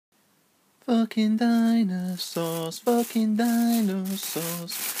Fucking dinosaurs, fucking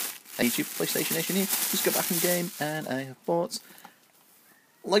dinosaurs. Hey YouTube, PlayStation Nation here. Just got back in the game and I have bought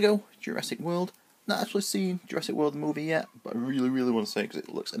Lego Jurassic World. Not actually seen Jurassic World the movie yet, but I really want to say it because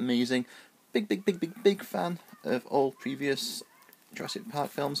it looks amazing. Big fan of all previous Jurassic Park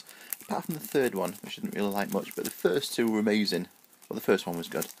films, apart from the third one, which I didn't really like much, but the first two were amazing. Well, the first one was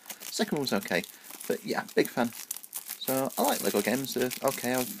good. The second one was okay, but yeah, big fan. So I like Lego games.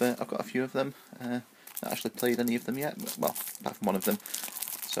 Okay, I've got a few of them. Not actually played any of them yet. Well, apart from one of them.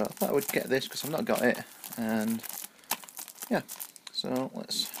 So I thought I would get this because I've not got it. And yeah, so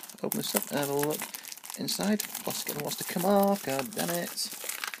let's open this up and have a look inside. Plastic wants to come off. God damn it!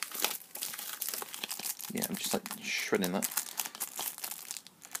 Yeah, I'm just like shredding that.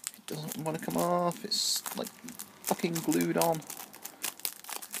 It doesn't want to come off. It's like fucking glued on.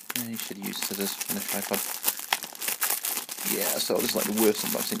 Yeah, you should use scissors on a tripod. Yeah, so this is like the worst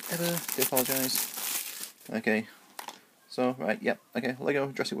unboxing ever. I apologise. Okay. So, right, yep, okay, Lego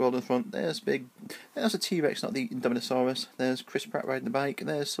Jurassic World in the front. There's a T-Rex, not the Indominosaurus. There's Chris Pratt riding the bike.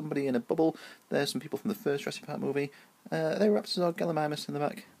 There's somebody in a bubble. There's some people from the first Jurassic Park movie. There are Raptors or Gallimimus in the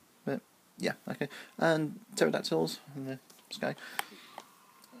back. But, yeah, okay. And pterodactyls in the sky.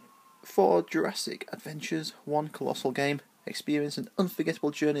 4 Jurassic Adventures, 1 colossal game. Experience an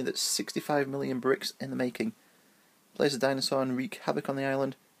unforgettable journey that's 65 million bricks in the making. Play as a dinosaur and wreak havoc on the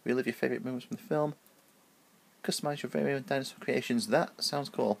island. Relive your favourite moments from the film. Customise your very own dinosaur creations. That sounds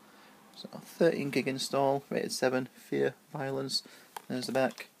cool. So 13 gig install, rated 7, fear, violence. There's the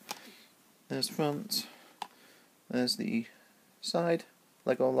back. There's the front. There's the side.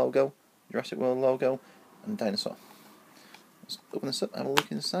 Lego logo, Jurassic World logo, and dinosaur. Let's open this up, have a look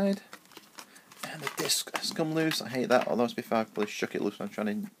inside. And the disc has come loose. I hate that, although it's before I probably shook it loose when I'm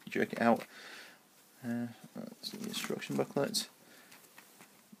trying to jerk it out. That's the instruction booklet.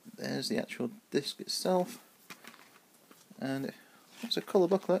 There's the actual disc itself. And it's a colour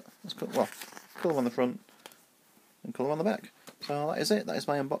booklet. It's colour on the front and colour on the back. So that is it. That is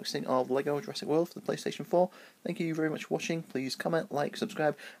my unboxing of Lego Jurassic World for the PlayStation 4. Thank you very much for watching. Please comment, like,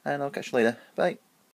 subscribe, and I'll catch you later. Bye.